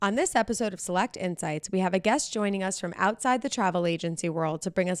On this episode of Select Insights, we have a guest joining us from outside the travel agency world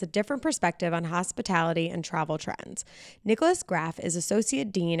to bring us a different perspective on hospitality and travel trends. Nicolas Graf is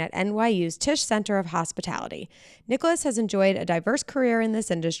Associate Dean at NYU's Tisch Center of Hospitality. Nicolas has enjoyed a diverse career in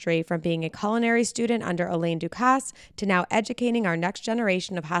this industry, from being a culinary student under Alain Ducasse to now educating our next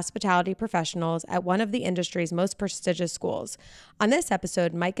generation of hospitality professionals at one of the industry's most prestigious schools. On this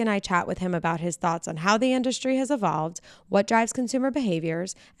episode, Mike and I chat with him about his thoughts on how the industry has evolved, what drives consumer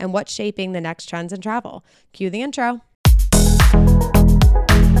behaviors, and what's shaping the next trends in travel. Cue the intro.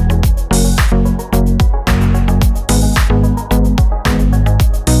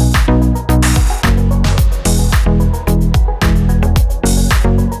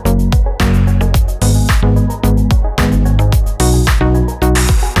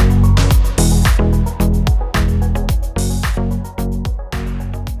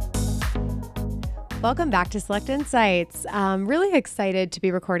 Welcome back to Select Insights. I'm really excited to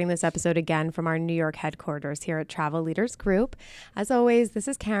be recording this episode again from our New York headquarters here at Travel Leaders Group. As always, this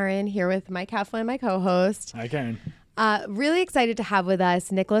is Karen here with Mike Heflin, my co-host. Hi, Karen. Really excited to have with us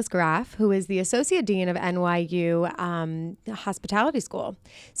Nicolas Graf, who is the Associate Dean of NYU Hospitality School.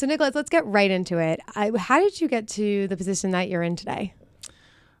 So, Nicolas, let's get right into it. How did you get to the position that you're in today?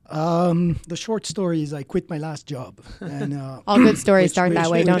 The short story is I quit my last job. And, all good stories start that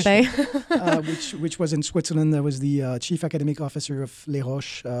way, don't they? which was in Switzerland. I was the chief academic officer of Les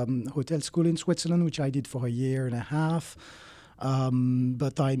Roches Hotel School in Switzerland, which I did for a year and a half.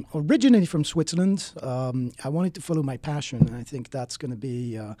 But I'm originally from Switzerland. I wanted to follow my passion, and I think that's going to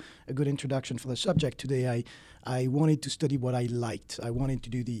be a good introduction for the subject today. I wanted to study what I liked. I wanted to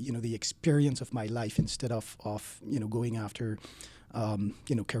do the experience of my life instead of going after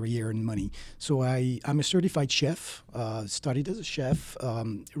career and money. So I'm a certified chef, started as a chef,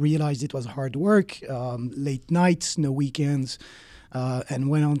 realized it was hard work, late nights, no weekends, and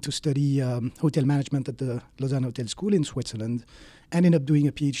went on to study hotel management at the Lausanne Hotel School in Switzerland. Ended up doing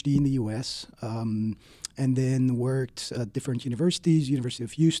a PhD in the US, and then worked at different universities, University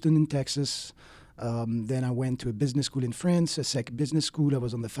of Houston in Texas. Then I went to a business school in France, a SEC business school. I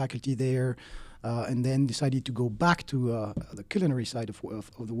was on the faculty there. And then decided to go back to the culinary side of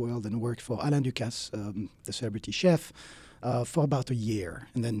the world and worked for Alain Ducasse, the celebrity chef, for about a year.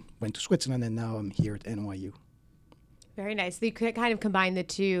 And then went to Switzerland, and now I'm here at NYU. Very nice. So you could kind of combine the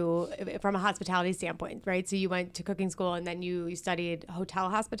two from a hospitality standpoint, right? So you went to cooking school and then you studied hotel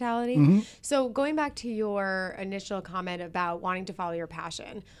hospitality. Mm-hmm. So going back to your initial comment about wanting to follow your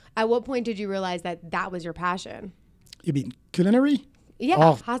passion, at what point did you realize that that was your passion? You mean culinary?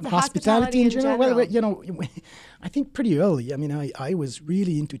 Yeah, hospitality in general. Well, I think pretty early. I mean, I was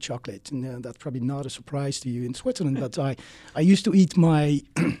really into chocolate, and that's probably not a surprise to you in Switzerland. But I used to eat my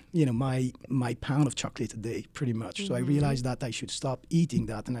pound of chocolate a day, pretty much. Mm-hmm. So I realized that I should stop eating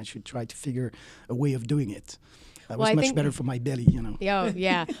that, and I should try to figure a way of doing it. That was much better for my belly, Oh,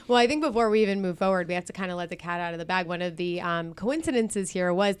 yeah. Well, I think before we even move forward, we have to kind of let the cat out of the bag. One of the coincidences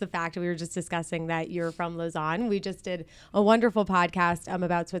here was the fact that we were just discussing that you're from Lausanne. We just did a wonderful podcast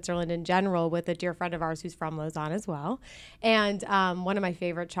about Switzerland in general with a dear friend of ours who's from Lausanne as well. And one of my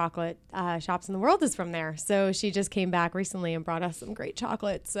favorite chocolate shops in the world is from there. So she just came back recently and brought us some great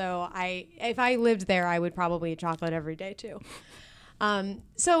chocolate. So if I lived there, I would probably eat chocolate every day too.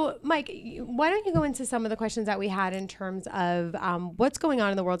 So, Mike, why don't you go into some of the questions that we had in terms of what's going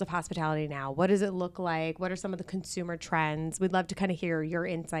on in the world of hospitality now? What does it look like? What are some of the consumer trends? We'd love to kind of hear your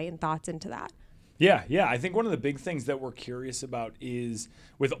insight and thoughts into that. Yeah. I think one of the big things that we're curious about is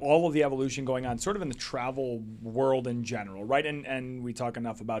with all of the evolution going on sort of in the travel world in general, right? And we talk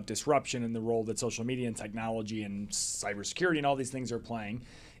enough about disruption and the role that social media and technology and cybersecurity and all these things are playing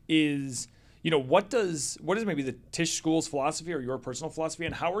is... what is maybe the Tisch School's philosophy or your personal philosophy,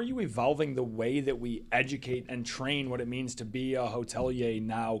 and how are you evolving the way that we educate and train what it means to be a hotelier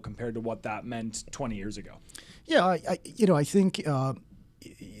now compared to what that meant 20 years ago? Yeah, I think the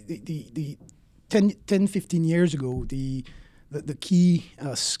 10, 15 years ago, the key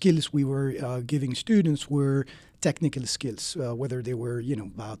skills we were giving students were technical skills, whether they were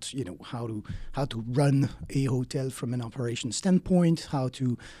about how to run a hotel from an operation standpoint, how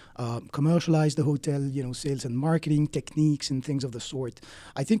to commercialize the hotel, sales and marketing techniques and things of the sort.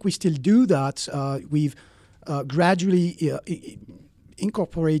 I think we still do that. We've gradually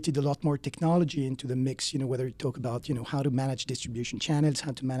incorporated a lot more technology into the mix, whether you talk about, how to manage distribution channels,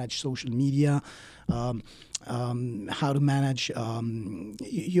 how to manage social media, how to manage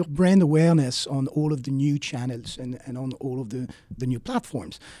your brand awareness on all of the new channels and on all of the new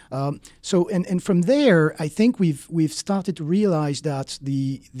platforms. So from there, I think we've started to realize that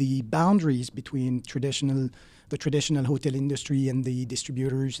the boundaries between traditional the traditional hotel industry and the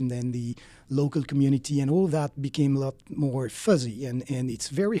distributors and then the local community, and all that became a lot more fuzzy. And it's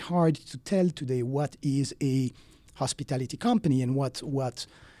very hard to tell today what is a hospitality company and what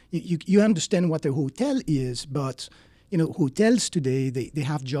you understand what a hotel is, but hotels today, they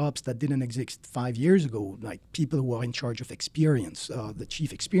have jobs that didn't exist 5 years ago, like people who are in charge of experience, the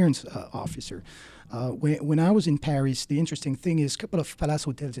chief experience officer. When I was in Paris, the interesting thing is a couple of Palace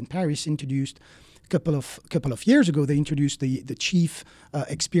hotels in Paris introduced couple of years ago, they introduced the chief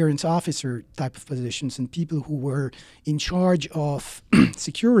experience officer type of positions, and people who were in charge of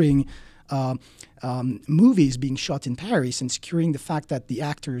securing movies being shot in Paris and securing the fact that the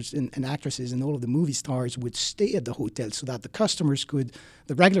actors and actresses and all of the movie stars would stay at the hotel, so that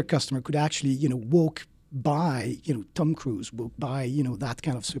the regular customer could actually, walk by, Tom Cruise, walk by, that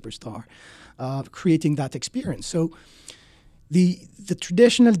kind of superstar, creating that experience. So the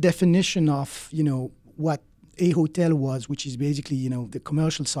traditional definition of, what a hotel was, which is basically, the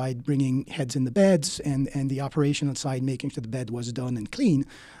commercial side bringing heads in the beds and the operational side making sure the bed was done and clean,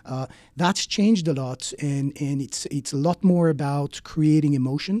 that's changed a lot, and it's a lot more about creating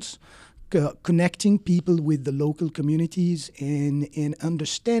emotions, connecting people with the local communities, and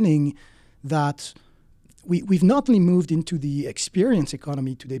understanding that we've not only moved into the experience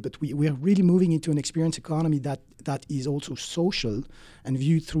economy today, but we're really moving into an experience economy that is also social and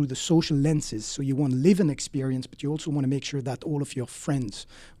viewed through the social lenses. So you want to live an experience, but you also want to make sure that all of your friends,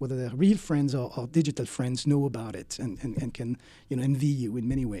 whether they're real friends or digital friends, know about it and can envy you in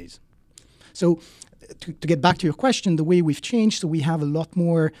many ways. So to get back to your question, the way we've changed, so we have a lot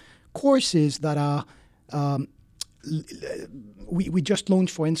more courses that are we just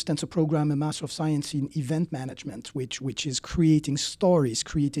launched, for instance, a program, a Master of Science in Event Management, which is creating stories,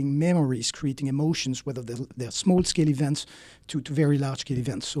 creating memories, creating emotions, whether they're small-scale events to very large-scale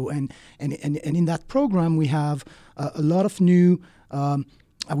events. So, and in that program, we have a lot of new,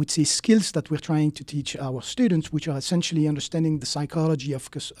 I would say, skills that we're trying to teach our students, which are essentially understanding the psychology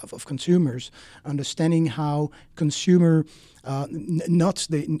of consumers, understanding how consumer, not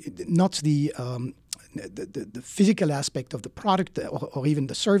the physical aspect of the product or even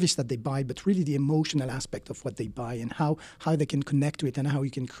the service that they buy, but really the emotional aspect of what they buy and how they can connect to it and how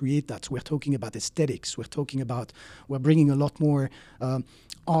you can create that. So we're talking about aesthetics. We're bringing a lot more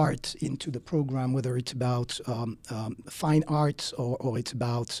art into the program, whether it's about fine art or it's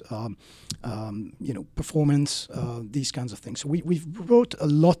about performance, these kinds of things. So we've brought a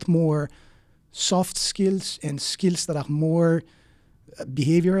lot more soft skills and skills that are more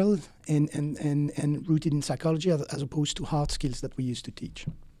behavioral and rooted in psychology as opposed to hard skills that we used to teach.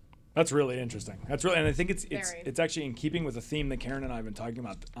 That's really interesting. And I think it's actually in keeping with the theme that Karen and I have been talking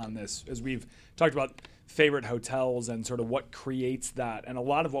about on this, as we've talked about favorite hotels and sort of what creates that. And a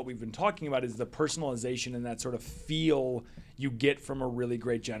lot of what we've been talking about is the personalization and that sort of feel you get from a really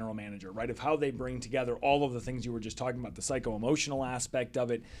great general manager, right? Of how they bring together all of the things you were just talking about, the psycho-emotional aspect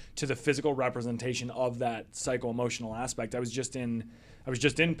of it to the physical representation of that psycho-emotional aspect. I was just in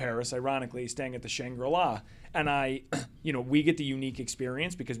Paris, ironically, staying at the Shangri-La, and we get the unique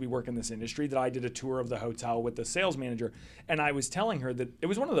experience because we work in this industry that I did a tour of the hotel with the sales manager, and I was telling her that it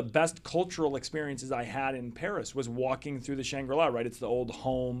was one of the best cultural experiences I had in Paris was walking through the Shangri-La, right? It's the old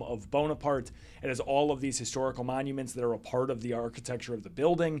home of Bonaparte. It has all of these historical monuments that are a part of the architecture of the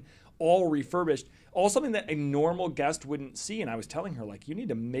building, all refurbished, all something that a normal guest wouldn't see. And I was telling her, you need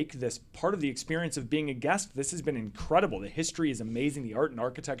to make this part of the experience of being a guest. This has been incredible. The history is amazing. The art and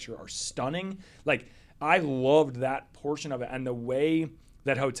architecture are stunning. I loved that portion of it. And the way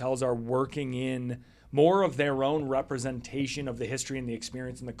that hotels are working in more of their own representation of the history and the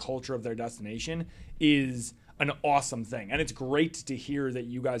experience and the culture of their destination is an awesome thing. And it's great to hear that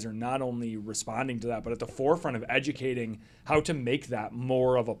you guys are not only responding to that, but at the forefront of educating how to make that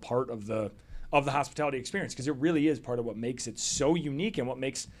more of a part of the hospitality experience, because it really is part of what makes it so unique and what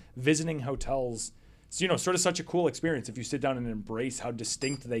makes visiting hotels, sort of such a cool experience if you sit down and embrace how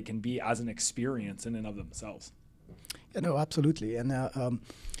distinct they can be as an experience in and of themselves. Yeah, no, absolutely. And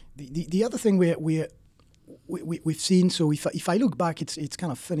the other thing we've seen, so if I look back, it's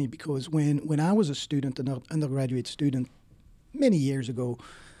kind of funny because when I was a student, an undergraduate student, many years ago,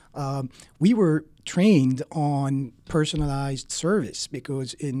 we were trained on personalized service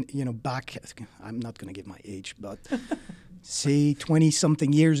because back, I'm not going to give my age, but say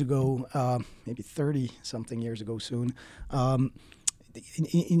 20-something years ago, maybe 30-something years ago soon,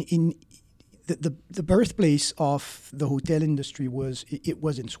 the birthplace of the hotel industry was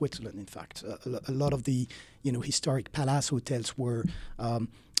in Switzerland. In fact, a lot of the historic palace hotels were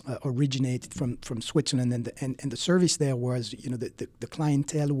originated from Switzerland, and the service there was the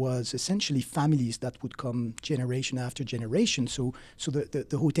clientele was essentially families that would come generation after generation. So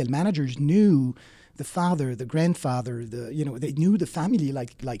the hotel managers knew the father, the grandfather, they knew the family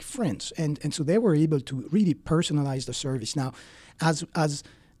like friends, and so they were able to really personalize the service. Now, as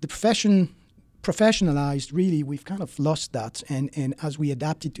the profession professionalized, really, we've kind of lost that. And as we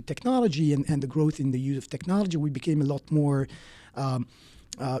adapted to technology and the growth in the use of technology, we became a lot more,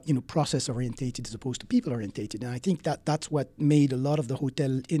 process orientated as opposed to people orientated. And I think that's what made a lot of the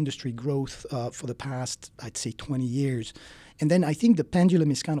hotel industry growth for the past, I'd say, 20 years. And then I think the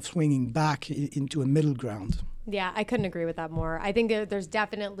pendulum is kind of swinging back into a middle ground. Yeah, I couldn't agree with that more. I think there's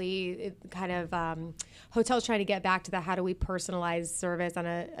definitely kind of hotels trying to get back to the how do we personalize service on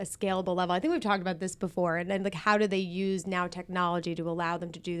a scalable level. I think we've talked about this before, and then like how do they use now technology to allow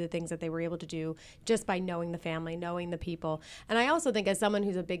them to do the things that they were able to do just by knowing the family, knowing the people. And I also think as someone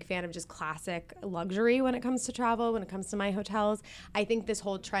who's a big fan of just classic luxury when it comes to travel, when it comes to my hotels, I think this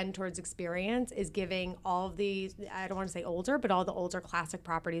whole trend towards experience is giving all of the, I don't want to say older, but all the older classic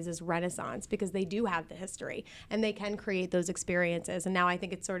properties is renaissance because they do have the history. And they can create those experiences. And now I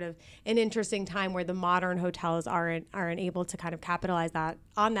think it's sort of an interesting time where the modern hotels aren't able to kind of capitalize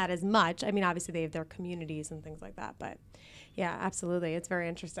on that as much. I mean, obviously they have their communities and things like that, but yeah, absolutely, it's very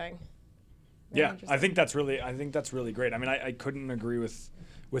interesting. I think that's really great. I mean, I couldn't agree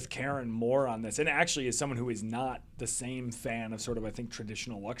with Karen more on this. And actually, as someone who is not the same fan of sort of, I think,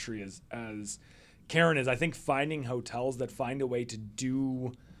 traditional luxury as Karen is, I think finding hotels that find a way to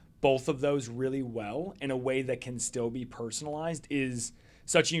do both of those really well in a way that can still be personalized is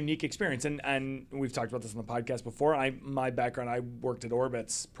such a unique experience. And we've talked about this on the podcast before. My background, I worked at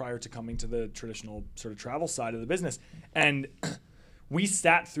Orbitz prior to coming to the traditional sort of travel side of the business. And we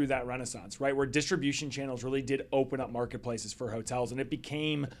sat through that renaissance, right, where distribution channels really did open up marketplaces for hotels, and it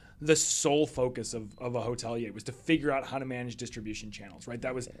became the sole focus of a hotelier was to figure out how to manage distribution channels, right?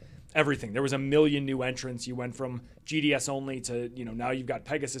 That was everything. There was a million new entrants. You went from GDS only to, now you've got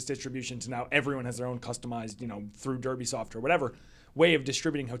Pegasus distribution to now everyone has their own customized, through Derby Soft or whatever way of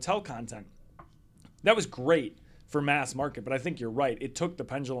distributing hotel content. That was great for mass market, but I think you're right. It took the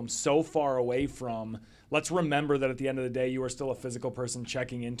pendulum so far away from, let's remember that at the end of the day, you are still a physical person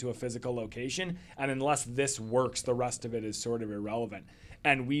checking into a physical location, and unless this works, the rest of it is sort of irrelevant.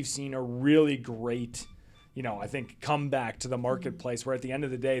 And we've seen a really great, I think, comeback to the marketplace where at the end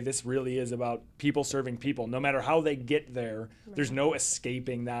of the day, this really is about people serving people. No matter how they get there, there's no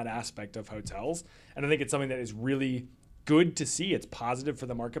escaping that aspect of hotels. And I think it's something that is really good to see. It's positive for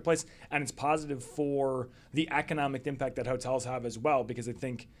the marketplace, and it's positive for the economic impact that hotels have as well, because I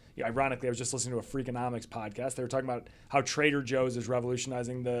think, ironically, I was just listening to a Freakonomics podcast. They were talking about how Trader Joe's is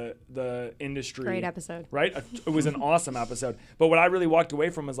revolutionizing the industry. Great episode. Right? It was an awesome episode. But what I really walked away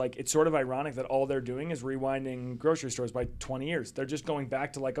from is like, it's sort of ironic that all they're doing is rewinding grocery stores by 20 years. They're just going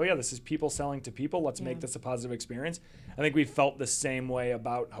back to like, oh yeah, this is people selling to people. Let's make this a positive experience. I think we felt the same way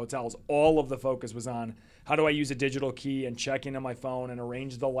about hotels. All of the focus was on, how do I use a digital key and check in on my phone and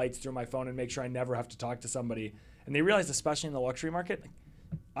arrange the lights through my phone and make sure I never have to talk to somebody? And they realized, especially in the luxury market,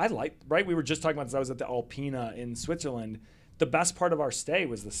 right? We were just talking about this. I was at the Alpina in Switzerland. The best part of our stay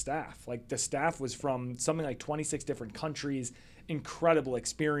was the staff. Like, the staff was from something like 26 different countries, incredible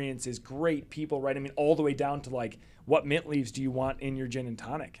experiences, great people, right? I mean, all the way down to like, what mint leaves do you want in your gin and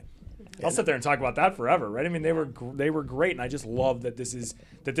tonic? I'll sit there and talk about that forever, right? I mean, they were great, and I just love that this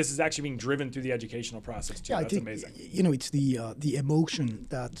is actually being driven through the educational process too. That's amazing. It's the emotion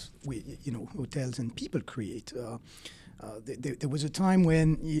that hotels and people create. There was a time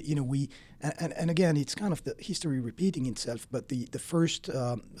when we and again, it's kind of the history repeating itself. But the first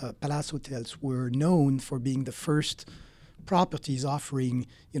Palace hotels were known for being the first properties offering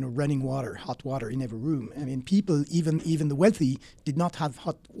running water, hot water in every room. I mean, people, even the wealthy, did not have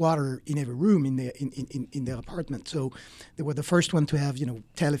hot water in every room in their apartment. So they were the first one to have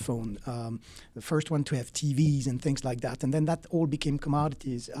telephone, the first one to have TVs and things like that. And then that all became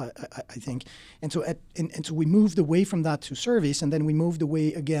commodities, I think. And so so we moved away from that to service, and then we moved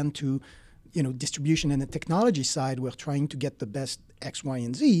away again to distribution and the technology side. We're trying to get the best X, Y,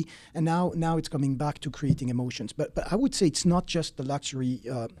 and Z, and now it's coming back to creating emotions. But I would say it's not just the luxury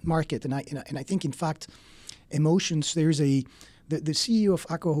market, and I think in fact, emotions. There's the CEO of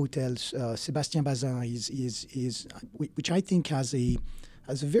Accor Hotels, Sébastien Bazin, is which I think has a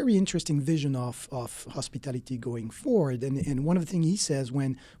very interesting vision of hospitality going forward. And one of the things he says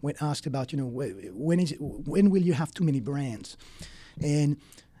when asked about when will you have too many brands, and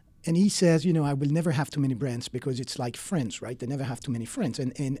And he says, I will never have too many brands because it's like friends, right? They never have too many friends.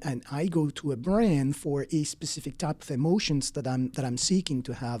 And I go to a brand for a specific type of emotions that I'm seeking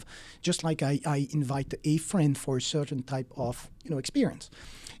to have, just like I invite a friend for a certain type of experience.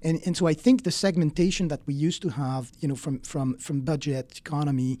 And so I think the segmentation that we used to have, from budget,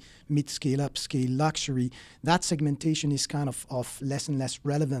 economy, mid-scale, upscale, luxury, that segmentation is kind of less and less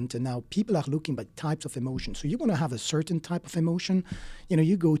relevant. And now people are looking at types of emotion. So you want to have a certain type of emotion.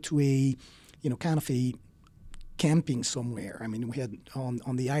 You go to a, kind of a camping somewhere. I mean, we had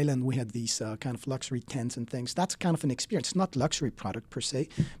on the island, we had these kind of luxury tents and things. That's kind of an experience. It's not luxury product per se,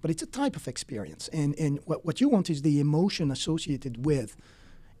 but it's a type of experience. And what you want is the emotion associated with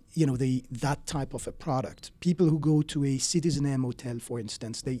that type of a product. People who go to a Citizen M hotel, for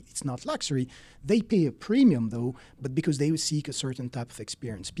instance, it's not luxury. They pay a premium though, but because they seek a certain type of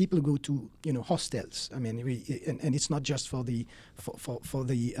experience. People who go to hostels. I mean, and it's not just for the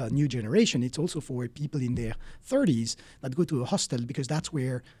new generation. It's also for people in their 30s that go to a hostel because that's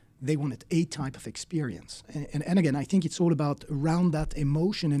where they wanted a type of experience. And again, I think it's all about around that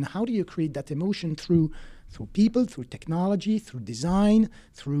emotion and how do you create that emotion through people, through technology, through design,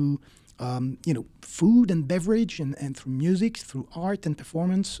 through food and beverage, and through music, through art and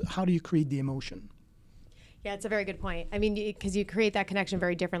performance. How do you create the emotion? Yeah, it's a very good point. I mean, because you create that connection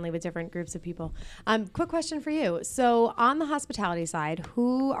very differently with different groups of people. Quick question for you. So on the hospitality side,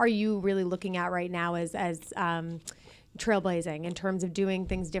 who are you really looking at right now as trailblazing in terms of doing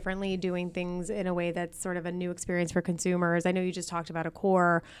things differently, doing things in a way that's sort of a new experience for consumers? I know you just talked about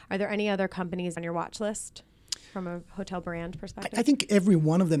Accor. Are there any other companies on your watch list from a hotel brand perspective? I think every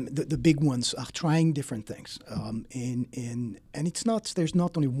one of them, the big ones, are trying different things. And it's not, there's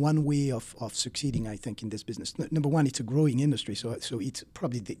not only one way of succeeding, I think, in this business. Number one, it's a growing industry. So it's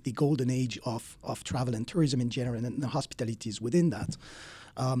probably the golden age of travel and tourism in general, and the hospitality is within that.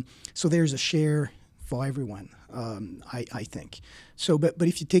 So there's a share for everyone, I think. So, but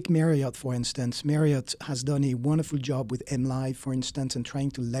if you take Marriott, for instance, Marriott has done a wonderful job with MLive, for instance, and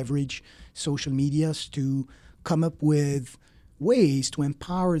trying to leverage social medias to come up with ways to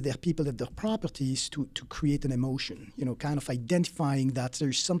empower their people at their properties to create an emotion, kind of identifying that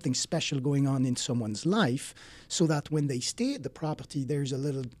there's something special going on in someone's life so that when they stay at the property, there's a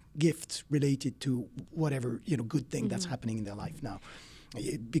little gift related to whatever, good thing that's happening in their life now.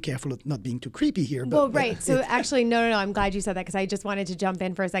 Be careful of not being too creepy here. Right. So actually, no. I'm glad you said that because I just wanted to jump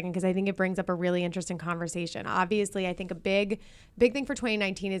in for a second because I think it brings up a really interesting conversation. Obviously, I think a big thing for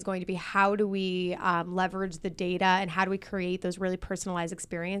 2019 is going to be how do we leverage the data and how do we create those really personalized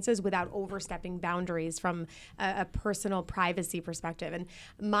experiences without overstepping boundaries from a personal privacy perspective. And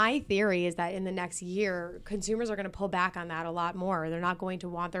my theory is that in the next year, consumers are going to pull back on that a lot more. They're not going to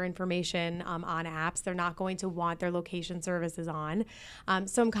want their information on apps. They're not going to want their location services on.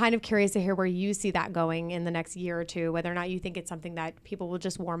 So I'm kind of curious to hear where you see that going in the next year or two, whether or not you think it's something that people will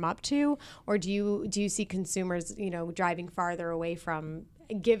just warm up to, or do you see consumers, driving farther away from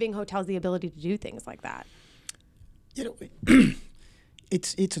giving hotels the ability to do things like that?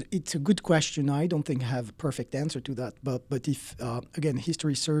 It's a good question. I don't think I have a perfect answer to that. But if again,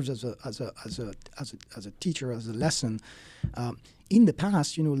 history serves as a teacher, as a lesson. In the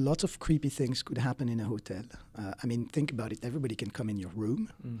past, lots of creepy things could happen in a hotel. I mean, think about it. Everybody can come in your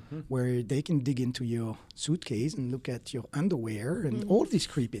room where they can dig into your suitcase and look at your underwear and all these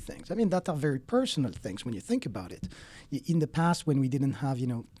creepy things. I mean, that are very personal things when you think about it. In the past, when we didn't have,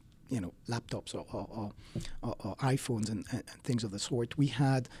 laptops or iPhones and things of the sort, we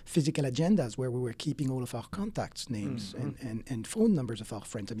had physical agendas where we were keeping all of our contacts names and phone numbers of our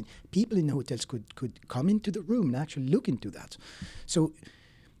friends. I mean, people in the hotels could come into the room and actually look into that. So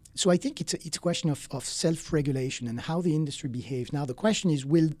I think it's a question of self-regulation and how the industry behaves. Now, the question is,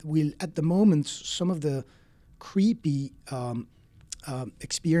 will at the moment some of the creepy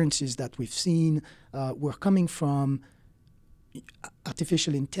experiences that we've seen were coming from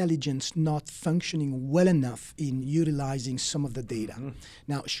artificial intelligence not functioning well enough in utilizing some of the data.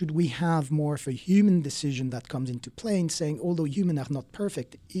 Now, should we have more of a human decision that comes into play in saying, although humans are not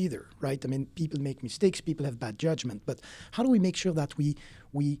perfect either, right? I mean, people make mistakes, people have bad judgment, but how do we make sure that we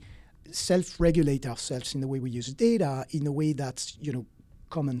self-regulate ourselves in the way we use data in a way that's,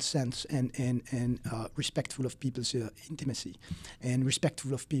 common sense and respectful of people's intimacy and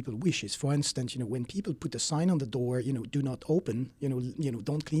respectful of people's wishes. For instance, when people put a sign on the door, do not open,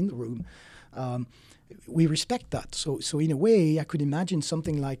 don't clean the room, we respect that. So in a way, I could imagine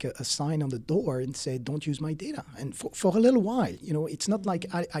something like a sign on the door and say, don't use my data. And for a little while, it's not like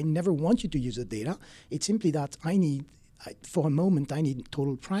I never want you to use the data. It's simply that I for a moment, I need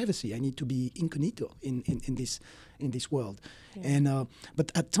total privacy. I need to be incognito in this world. Yeah. And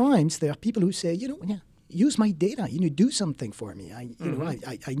but at times there are people who say, use my data. Do something for me.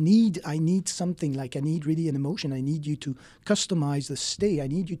 I need something, like I need really an emotion. I need you to customize the stay. I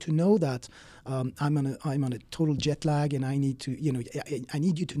need you to know that I'm on a total jet lag, and I need to I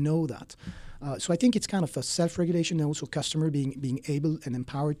need you to know that. So I think it's kind of a self-regulation, and also customer being able and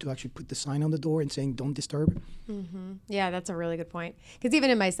empowered to actually put the sign on the door and saying, don't disturb. Mm-hmm. Yeah, that's a really good point. Because even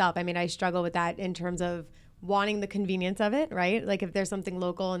in myself, I mean, I struggle with that in terms of wanting the convenience of it, right? Like if there's something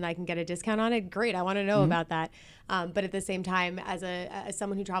local and I can get a discount on it, great. I want to know about that. But at the same time, as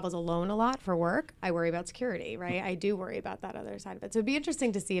someone who travels alone a lot for work, I worry about security, right? I do worry about that other side of it. So it'd be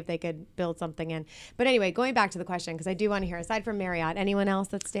interesting to see if they could build something in. But anyway, going back to the question, because I do want to hear, aside from Marriott, anyone else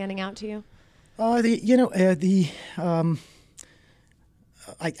that's standing out to you? I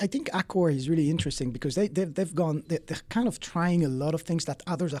think Accor is really interesting because they're kind of trying a lot of things that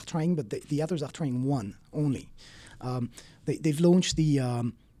others are trying, but the others are trying one only. They've launched the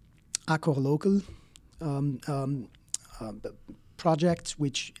Accor Local project,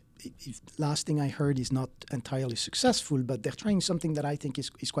 which, last thing I heard, is not entirely successful, but they're trying something that I think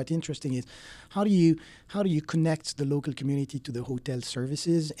is quite interesting. Is how do you connect the local community to the hotel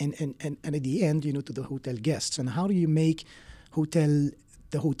services and at the end, to the hotel guests, and how do you make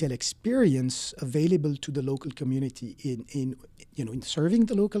the hotel experience available to the local community in serving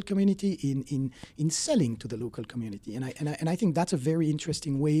the local community, in selling to the local community, and I think that's a very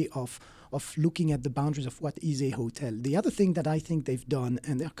interesting way of looking at the boundaries of what is a hotel. The other thing that I think they've done,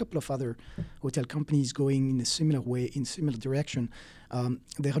 and there are a couple of other hotel companies going in a similar way, in similar direction.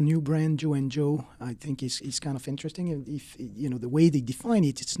 Their new brand, Joe & Joe, I think is kind of interesting. If the way they define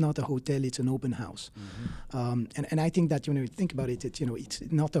it, it's not a hotel; it's an open house. Mm-hmm. And I think that when you think about it, it's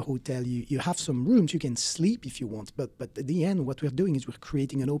not a hotel. You have some rooms, you can sleep if you want, but at the end, what we're doing is we're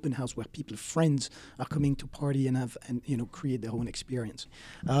creating an open house where friends are coming to party and create their own experience.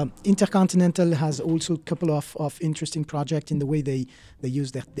 Intercontinental has also a couple of interesting projects in the way they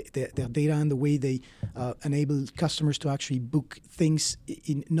use their data and the way they enable customers to actually book things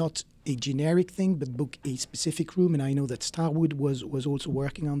in not a generic thing, but book a specific room. And I know that Starwood was also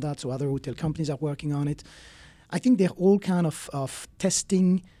working on that, so other hotel companies are working on it. I think they're all kind of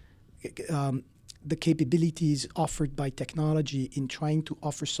testing the capabilities offered by technology in trying to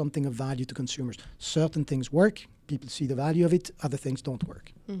offer something of value to consumers. Certain things work. People see the value of it. Other things don't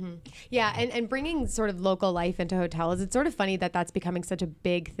work. Mm-hmm. Yeah, and bringing sort of local life into hotels, it's sort of funny that that's becoming such a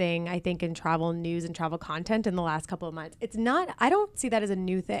big thing, I think, in travel news and travel content in the last couple of months. It's not, I don't see that as a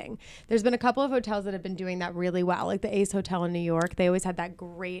new thing. There's been a couple of hotels that have been doing that really well, like the Ace Hotel in New York. They always had that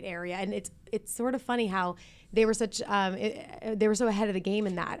great area. And it's sort of funny how they were they were so ahead of the game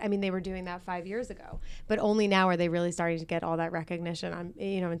in that. I mean, they were doing that 5 years ago, but only now are they really starting to get all that recognition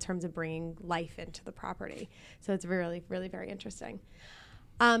in terms of bringing life into the property. So it's really, really very interesting.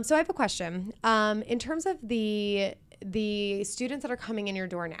 So I have a question. In terms of the students that are coming in your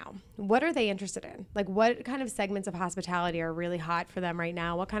door now, what are they interested in? Like, what kind of segments of hospitality are really hot for them right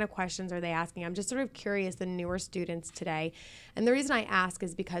now? What kind of questions are they asking? I'm just sort of curious, the newer students today. And the reason I ask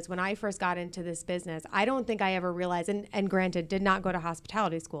is because when I first got into this business, I don't think I ever realized, and granted, did not go to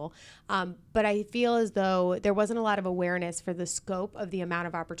hospitality school, but I feel as though there wasn't a lot of awareness for the scope of the amount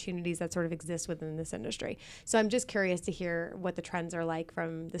of opportunities that sort of exist within this industry. So I'm just curious to hear what the trends are like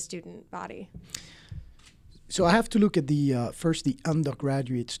from the student body. So I have to look at first the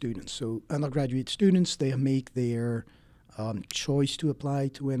undergraduate students. So undergraduate students, they make their choice to apply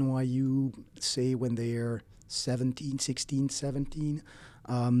to NYU, say when they're 16, 17.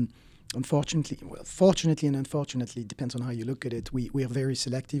 Fortunately and unfortunately, depends on how you look at it. We are very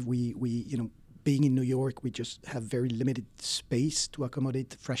selective. We being in New York, we just have very limited space to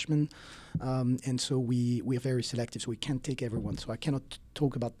accommodate freshmen. And so we are very selective, so we can't take everyone. So I cannot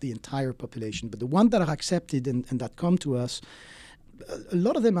talk about the entire population. But the ones that are accepted and that come to us, a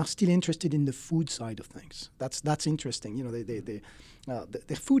lot of them are still interested in the food side of things. That's interesting.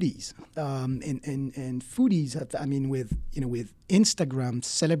 They're foodies, and foodies have, with Instagram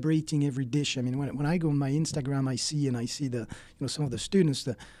celebrating every dish. I mean, when I go on my Instagram, I see some of the students.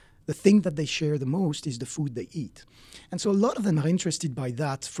 The thing that they share the most is the food they eat. And so a lot of them are interested by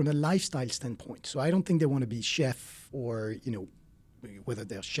that from a lifestyle standpoint. So I don't think they want to be chef or, whether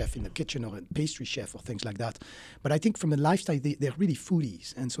they're chef in the kitchen or a pastry chef or things like that. But I think from a lifestyle, they're really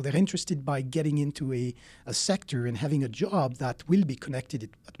foodies. And so they're interested by getting into a sector and having a job that will be connected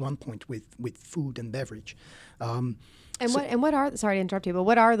at one point with food and beverage. What are, sorry to interrupt you, but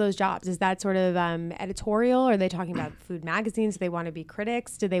what are those jobs? Is that sort of editorial? Are they talking about food magazines? Do they want to be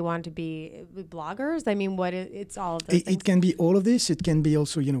critics? Do they want to be bloggers? I mean, it's all of those things. It can be all of this. It can be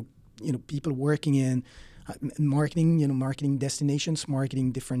also, people working in marketing destinations,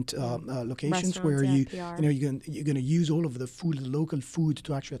 marketing different locations where you're going to use all of the food, the local food,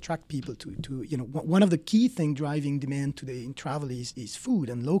 to actually attract people to one of the key thing driving demand today in travel is food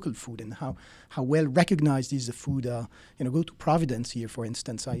and local food, and how well recognized is the food. Go to Providence here, for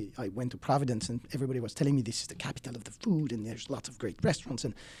instance. I went to Providence and everybody was telling me this is the capital of the food and there's lots of great restaurants,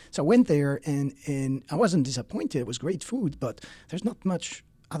 and so I went there and I wasn't disappointed. It was great food, but there's not much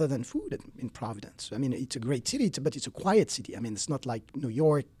other than food in Providence. I mean, it's a great city, but it's a quiet city. I mean, it's not like New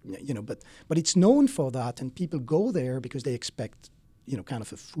York, but it's known for that, and people go there because they expect, kind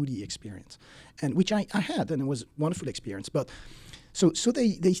of a foodie experience, and which I had, and it was a wonderful experience. But so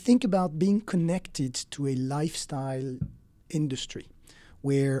they think about being connected to a lifestyle industry,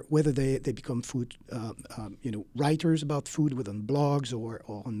 where whether they become food, writers about food, whether on blogs or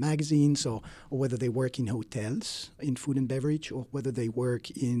on magazines, or whether they work in hotels in food and beverage, or whether they work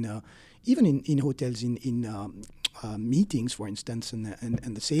in even in hotels in meetings, for instance,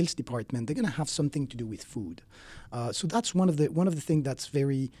 and the sales department, they're going to have something to do with food. So that's one of the things that's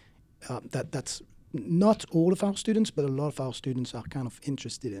very that's not all of our students, but a lot of our students are kind of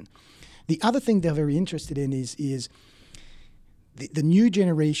interested in. The other thing they're very interested in is the new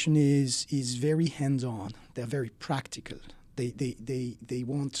generation is very hands-on. They're very practical. They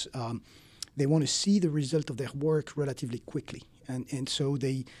want to see the result of their work relatively quickly, and so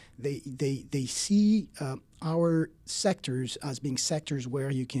they see our sectors as being sectors where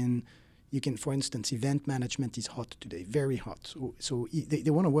you can, for instance, event management is hot today, very hot. So they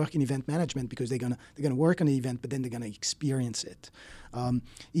want to work in event management because they're gonna work on the event, but then they're gonna experience it.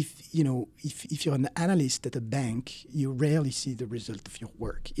 If you're an analyst at a bank, you rarely see the result of your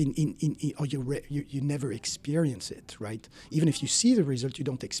work. Or you never experience it, right? Even if you see the result, you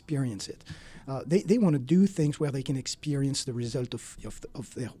don't experience it. They want to do things where they can experience the result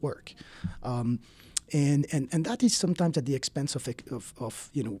of their work, and that is sometimes at the expense of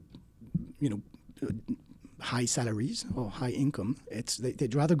high salaries or high income.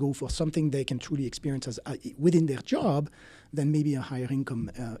 They'd rather go for something they can truly experience as within their job than maybe a higher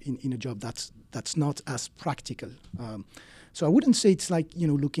income in a job that's not as practical. So I wouldn't say it's like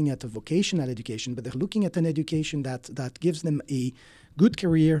looking at a vocational education, but they're looking at an education that gives them a good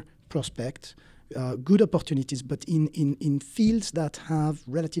career prospect, good opportunities, but in fields that have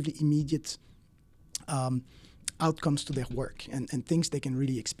relatively immediate outcomes to their work and things they can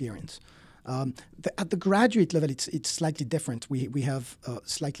really experience. At the graduate level, it's slightly different. We have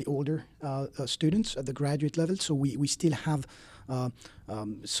slightly older students at the graduate level, so we still have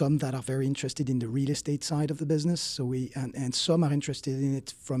some that are very interested in the real estate side of the business. So and some are interested in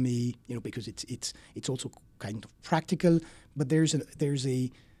it from because it's also kind of practical. But there's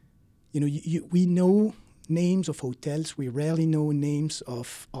a we know names of hotels. We rarely know names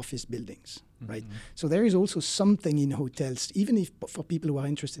of office buildings. Right. So there is also something in hotels, even if for people who are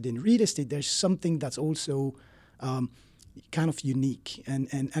interested in real estate, there's something that's also kind of unique. And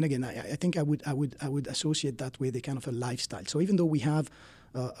again, I think I would associate that with a kind of a lifestyle. So even though we have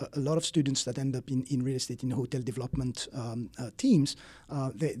a lot of students that end up in real estate, in hotel development teams,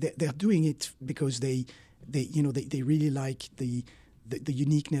 they're doing it because they really like the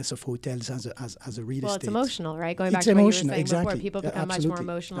uniqueness of hotels as a real estate. Well, it's emotional, right? Going back to what you were saying before, people become much more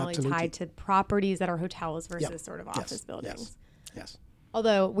emotionally tied to properties that are hotels versus sort of office buildings. Yes.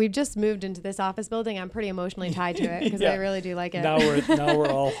 Although we've just moved into this office building, I'm pretty emotionally tied to it because I really do like it. Now we're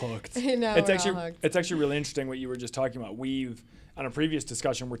all hooked. It's actually really interesting what you were just talking about. On a previous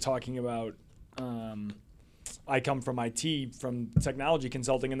discussion, we're talking about I come from IT, from technology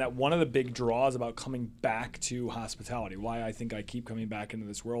consulting, and that one of the big draws about coming back to hospitality, why I think I keep coming back into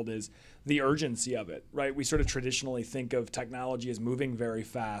this world, is the urgency of it, right? We sort of traditionally think of technology as moving very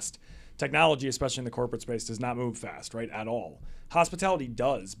fast. Technology, especially in the corporate space, does not move fast, right, at all. Hospitality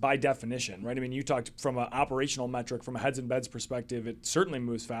does, by definition, right? I mean, you talked from an operational metric, from a heads and beds perspective, it certainly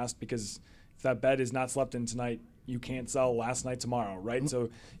moves fast because if that bed is not slept in tonight, you can't sell last night tomorrow, right? Mm-hmm. So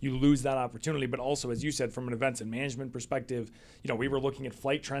you lose that opportunity. But also, as you said, from an events and management perspective, we were looking at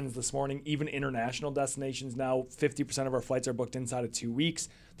flight trends this morning. Even international destinations now, 50% of our flights are booked inside of 2 weeks.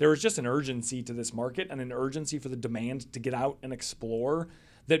 There is just an urgency to this market and an urgency for the demand to get out and explore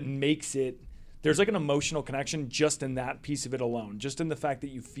that makes it there's like an emotional connection just in that piece of it alone, just in the fact that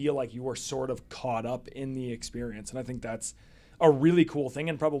you feel like you are sort of caught up in the experience. And I think that's a really cool thing,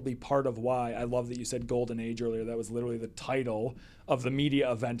 and probably part of why I love that you said Golden Age earlier. That was literally the title of the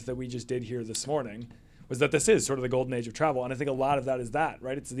media event that we just did here this morning, was that this is sort of the golden age of travel. And I think a lot of that is that,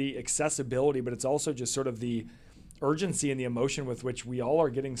 right? It's the accessibility, but it's also just sort of the urgency and the emotion with which we all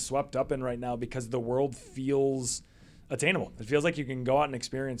are getting swept up in right now, because the world feels attainable. It feels like you can go out and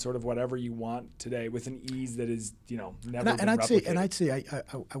experience sort of whatever you want today with an ease that is, never been replicated. I'd say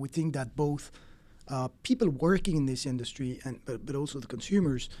I would think that both people working in this industry but also the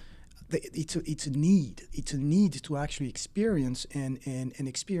consumers, it's a need. It's a need to actually experience and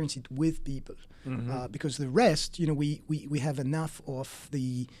experience it with people, because the rest, we have enough of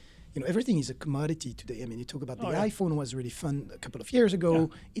the. Everything is a commodity today. I mean, you talk about the iPhone was really fun a couple of years ago.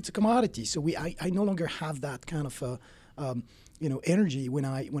 Yeah. It's a commodity, so I no longer have that kind of energy when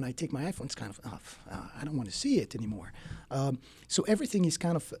I take my iPhone. It's kind of I don't want to see it anymore. So everything is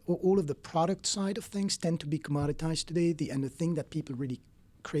kind of, all of the product side of things tend to be commoditized today. And the thing that people really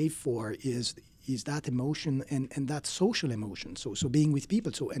crave for is that emotion and that social emotion. So being with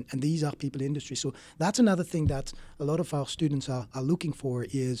people. So and these are people industry. So that's another thing that a lot of our students are looking for,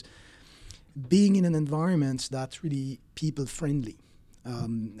 is being in an environment that's really people friendly.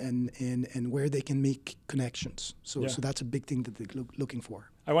 And where they can make connections. So that's a big thing that they're looking for.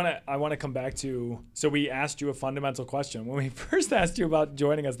 I want to come back to, so we asked you a fundamental question when we first asked you about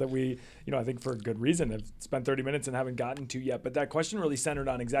joining us that we, I think for a good reason have spent 30 minutes and haven't gotten to yet. But that question really centered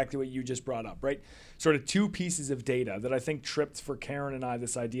on exactly what you just brought up, right? Sort of two pieces of data that I think tripped for Karen and I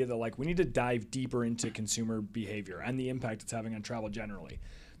this idea that like we need to dive deeper into consumer behavior and the impact it's having on travel generally.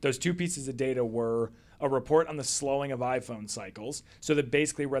 Those two pieces of data were a report on the slowing of iPhone cycles, so that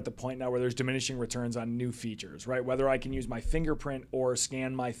basically we're at the point now where there's diminishing returns on new features, right? Whether I can use my fingerprint or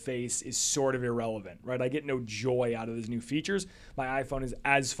scan my face is sort of irrelevant, right? I get no joy out of these new features. My iPhone is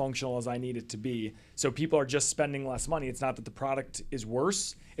as functional as I need it to be. So people are just spending less money. It's not that the product is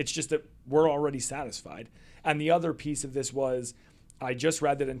worse. It's just that we're already satisfied. And the other piece of this was, I just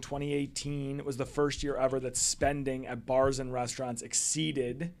read that in 2018, it was the first year ever that spending at bars and restaurants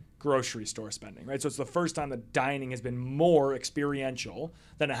exceeded grocery store spending, right? So it's the first time that dining has been more experiential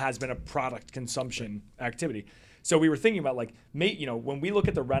than it has been a product consumption activity. So we were thinking about when we look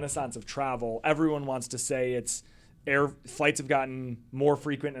at the renaissance of travel, everyone wants to say it's air flights have gotten more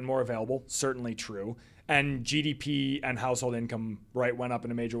frequent and more available, certainly true. And GDP and household income, right, went up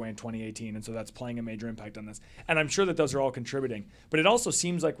in a major way in 2018. And so that's playing a major impact on this. And I'm sure that those are all contributing. But it also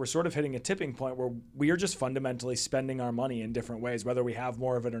seems like we're sort of hitting a tipping point where we are just fundamentally spending our money in different ways, whether we have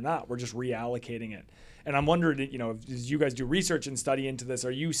more of it or not. We're just reallocating it. And I'm wondering, as you guys do research and study into this,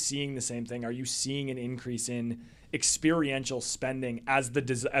 are you seeing the same thing? Are you seeing an increase in experiential spending as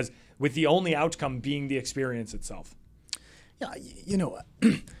with the only outcome being the experience itself? Yeah,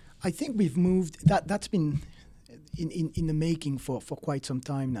 I think we've moved, that's been in the making for quite some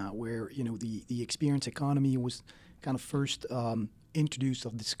time now, where, the experience economy was kind of first introduced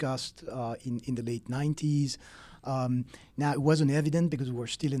or discussed in the late 90s. Now, it wasn't evident because we're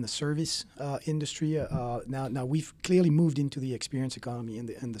still in the service industry. Now we've clearly moved into the experience economy,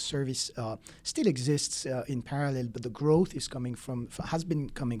 and the service still exists in parallel, but the growth is has been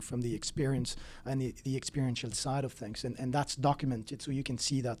coming from the experience and the experiential side of things, and that's documented, so you can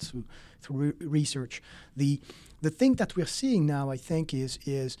see that through research. The thing that we're seeing now, I think, is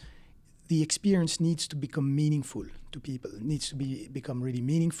the experience needs to become meaningful to people. It needs to become really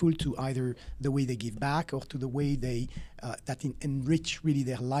meaningful to either the way they give back or to the way they enrich really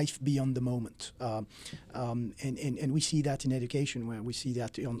their life beyond the moment. And we see that in education, where we see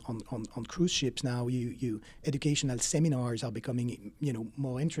that on cruise ships now. Educational seminars are becoming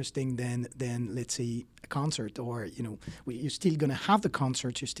more interesting than let's say a concert, or you're still going to have the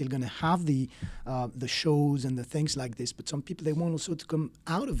concerts, you're still going to have the shows and the things like this. But some people, they want also to come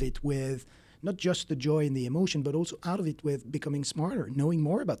out of it with not just the joy and the emotion, but also out of it with becoming smarter, knowing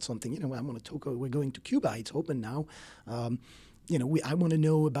more about something. I want to talk. We're going to Cuba. It's open now. I want to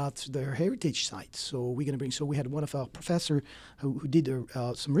know about their heritage sites. So we're going to bring. So we had one of our professor who did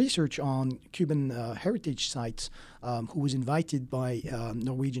some research on Cuban heritage sites, who was invited by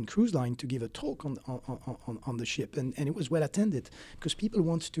Norwegian Cruise Line to give a talk on the ship, and it was well attended because people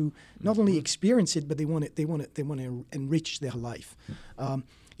want to not only experience it, but they want to enrich their life.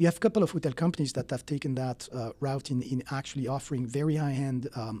 You have a couple of hotel companies that have taken that route in actually offering very high-end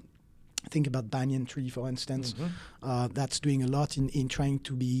Think about Banyan Tree, for instance. That's doing a lot in trying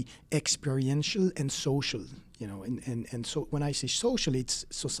to be experiential and social. And so when I say social, it's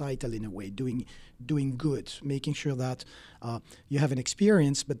societal in a way, doing good, making sure that you have an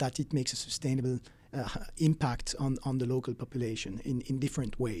experience, but that it makes a sustainable impact on the local population in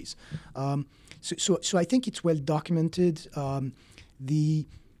different ways. So I think it's well documented. I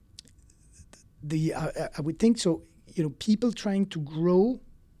would think so. People trying to grow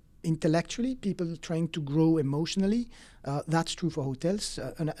intellectually, people trying to grow emotionally. That's true for hotels.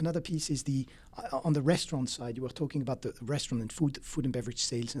 Another piece is on the restaurant side. You were talking about the restaurant and food and beverage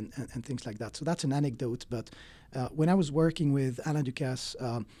sales and things like that. So that's an anecdote. But when I was working with Alain Ducasse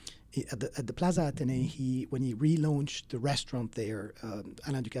at the Plaza Athénée, when he relaunched the restaurant there,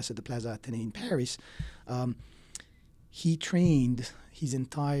 Alain Ducasse at the Plaza Athénée in Paris, he trained his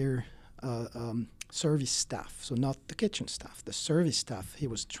entire service staff, so not the kitchen staff, the service staff. He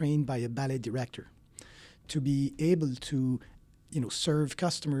was trained by a ballet director to be able to, serve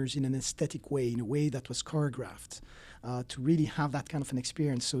customers in an aesthetic way, in a way that was choreographed, to really have that kind of an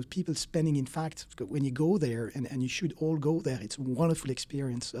experience. So people spending, in fact, when you go there, and you should all go there, it's a wonderful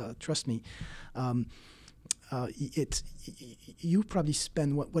experience, trust me. You probably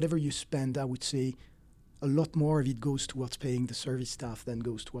spend, whatever you spend, I would say, a lot more of it goes towards paying the service staff than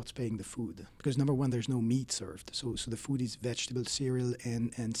goes towards paying the food. Because number one, there's no meat served. So the food is vegetable, cereal,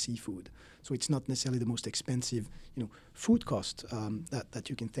 and seafood. So it's not necessarily the most expensive, food cost that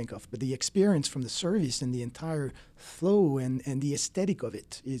you can think of. But the experience from the service and the entire flow and the aesthetic of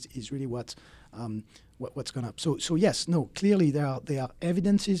it is really what's gone up. So yes, no, clearly there are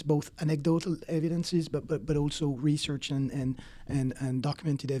evidences, both anecdotal evidences, but also research and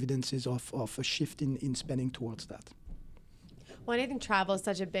documented evidences of a shift in spending towards that. Well, and I think travel is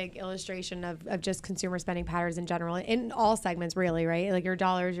such a big illustration of just consumer spending patterns in general, in all segments, really, right? Like your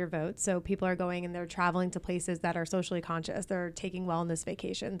dollars, your votes. So people are going and they're traveling to places that are socially conscious. They're taking wellness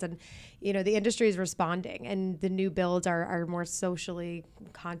vacations. And, the industry is responding. And the new builds are more socially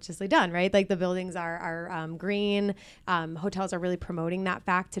consciously done, right? Like the buildings are green. Hotels are really promoting that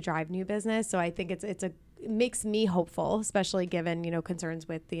fact to drive new business. So I think it makes me hopeful, especially given, concerns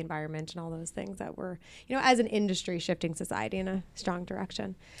with the environment and all those things that we're, as an industry shifting society in a strong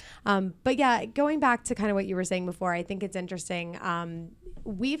direction. But yeah, going back to kind of what you were saying before, I think it's interesting.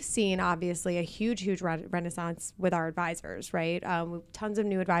 We've seen obviously a huge renaissance with our advisors, right? Tons of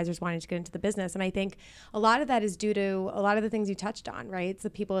new advisors wanting to get into the business. And I think a lot of that is due to a lot of the things you touched on, right? It's a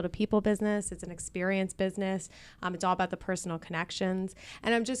people to people business. It's an experience business. It's all about the personal connections.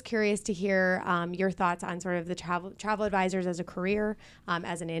 And I'm just curious to hear your thoughts on sort of the travel advisors as a career,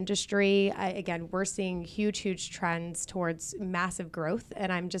 as an industry. Again, we're seeing huge trends towards massive growth.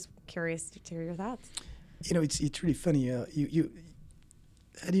 And I'm just curious to hear your thoughts. It's really funny.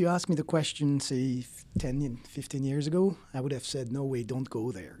 Had you asked me the question, say, 10, 15 years ago, I would have said, no way, don't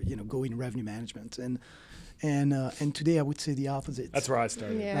go there. Go in revenue management. And today I would say the opposite. That's where I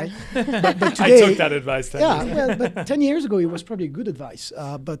started. Yeah. Right? but today, I took that advice 10 years ago. well, but 10 years ago it was probably good advice.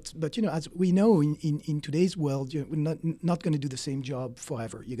 But as we know in today's world, we're not going to do the same job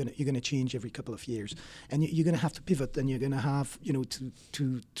forever. You're going to change every couple of years, and you're going to have to pivot, and you're going to have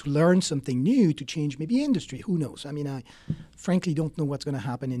to learn something new to change maybe industry. Who knows? I mean, I frankly don't know what's going to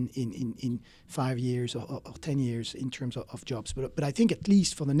happen in 5 years or 10 years in terms of jobs. But I think at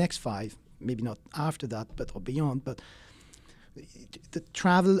least for the next 5. Maybe not after that, or beyond. But the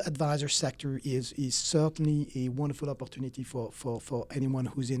travel advisor sector is certainly a wonderful opportunity for anyone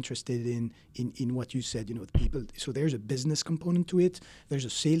who's interested in what you said. People. So there's a business component to it. There's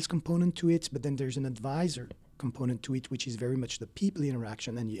a sales component to it. But then there's an advisor component to it, which is very much the people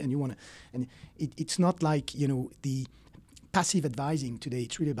interaction. And you want to. And it's not like the passive advising today.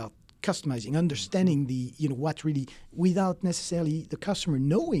 It's really about customizing, understanding what really, without necessarily the customer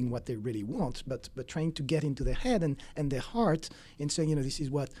knowing what they really want, but trying to get into their head and their heart and saying, this is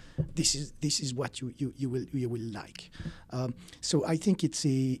what you will like. So I think it's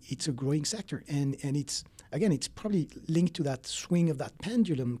a growing sector, and it's probably linked to that swing of that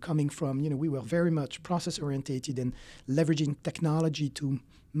pendulum coming from, we were very much process orientated and leveraging technology to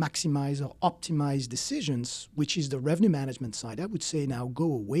maximize or optimize decisions, which is the revenue management side. I would say now go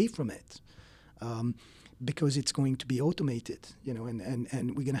away from it because it's going to be automated,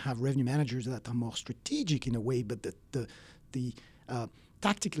 and we're going to have revenue managers that are more strategic in a way, but the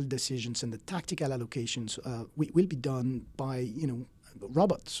tactical decisions and the tactical allocations will be done by,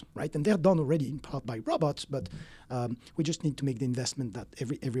 robots, right? And they're done already in part by robots, but we just need to make the investment that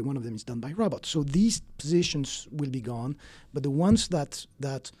every one of them is done by robots. So these positions will be gone, but the ones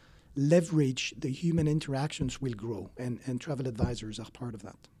that leverage the human interactions will grow, and travel advisors are part of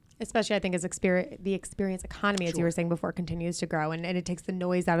that. Especially, I think, as the experience economy, as you were saying before, continues to grow, and it takes the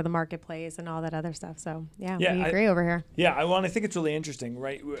noise out of the marketplace and all that other stuff. So, we agree over here. Yeah, I think it's really interesting,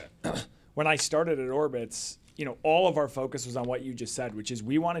 right? When I started at Orbitz, all of our focus was on what you just said, which is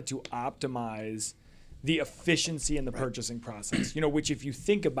we wanted to optimize the efficiency in the purchasing process, which, if you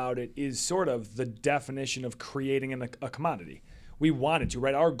think about it, is sort of the definition of creating a commodity. We wanted to,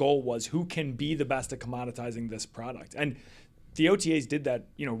 right? Our goal was who can be the best at commoditizing this product. And the OTAs did that,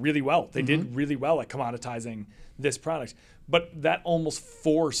 really well. They did really well at commoditizing this product. But that almost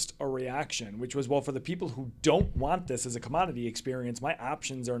forced a reaction, which was, well, for the people who don't want this as a commodity experience, my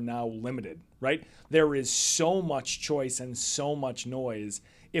options are now limited, right? There is so much choice and so much noise.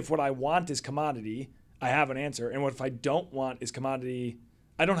 If what I want is commodity, I have an answer. And what if I don't want is commodity,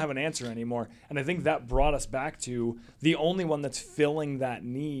 I don't have an answer anymore. And I think that brought us back to the only one that's filling that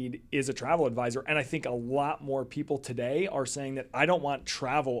need is a travel advisor. And I think a lot more people today are saying that I don't want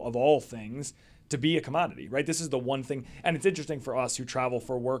travel of all things to be a commodity, right? This is the one thing. And it's interesting for us who travel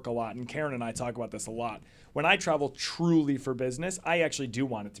for work a lot. And Karen and I talk about this a lot. When I travel truly for business, I actually do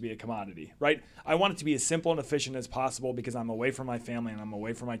want it to be a commodity, right? I want it to be as simple and efficient as possible because I'm away from my family and I'm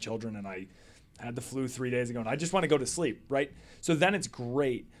away from my children and I had the flu 3 days ago and I just want to go to sleep, right? So then it's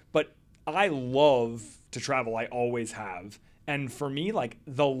great. But I love to travel. I always have. And for me, like,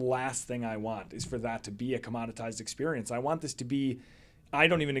 the last thing I want is for that to be a commoditized experience. I want this to be, I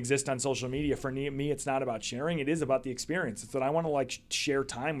don't even exist on social media. For me, it's not about sharing. It is about the experience. It's that I want to share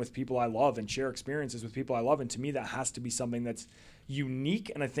time with people I love and share experiences with people I love. And to me, that has to be something that's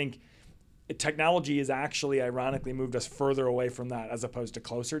unique. And I think technology has actually ironically moved us further away from that as opposed to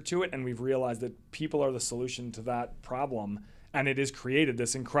closer to it. And we've realized that people are the solution to that problem. And it has created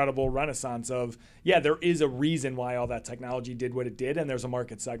this incredible renaissance of, there is a reason why all that technology did what it did. And there's a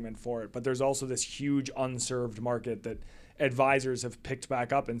market segment for it. But there's also this huge unserved market that advisors have picked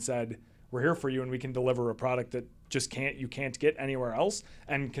back up and said, we're here for you and we can deliver a product that you can't get anywhere else.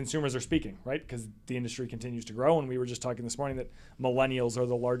 And consumers are speaking, right? Because the industry continues to grow. And we were just talking this morning that millennials are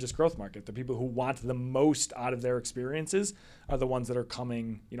the largest growth market. The people who want the most out of their experiences are the ones that are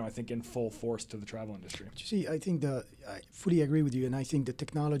coming, I think, in full force to the travel industry. You see, I think I fully agree with you. And I think the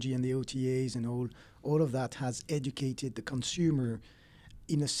technology and the OTAs and all of that has educated the consumer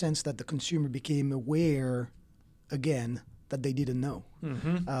in a sense that the consumer became aware again that they didn't know,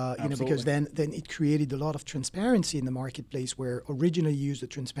 because then it created a lot of transparency in the marketplace where originally you used the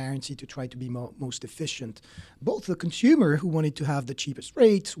transparency to try to be most efficient. Both the consumer who wanted to have the cheapest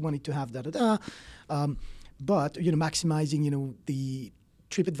rates, wanted to have but maximizing the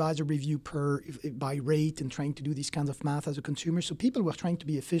TripAdvisor review by rate and trying to do these kinds of math as a consumer. So people were trying to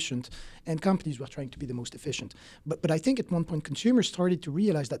be efficient and companies were trying to be the most efficient. But I think at one point consumers started to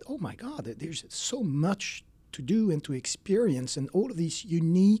realize that, oh my God, there's so much to do and to experience, and all of these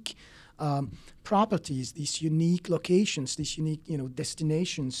unique properties, these unique locations, these unique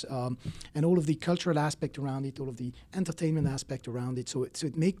destinations, and all of the cultural aspect around it, all of the entertainment aspect around it. So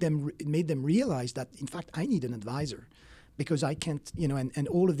it made them realize that in fact I need an advisor, because I can't, and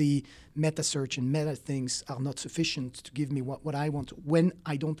all of the meta search and meta things are not sufficient to give me what I want when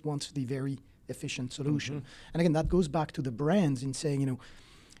I don't want the very efficient solution. And again, that goes back to the brands in saying,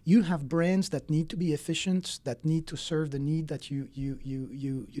 you have brands that need to be efficient, that need to serve the need that you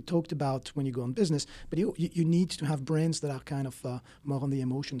talked about when you go on business. But you need to have brands that are kind of more on the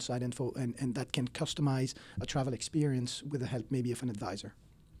emotion side and that can customize a travel experience with the help maybe of an advisor.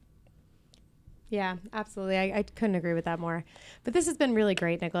 Yeah, absolutely. I couldn't agree with that more. But this has been really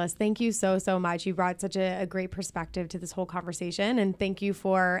great, Nicolas. Thank you so much. You brought such a great perspective to this whole conversation. And thank you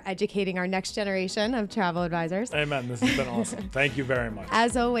for educating our next generation of travel advisors. Amen. This has been awesome. Thank you very much.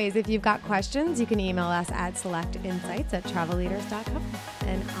 As always, if you've got questions, you can email us at selectinsights@travelleaders.com.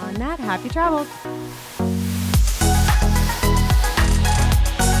 And on that, happy travels.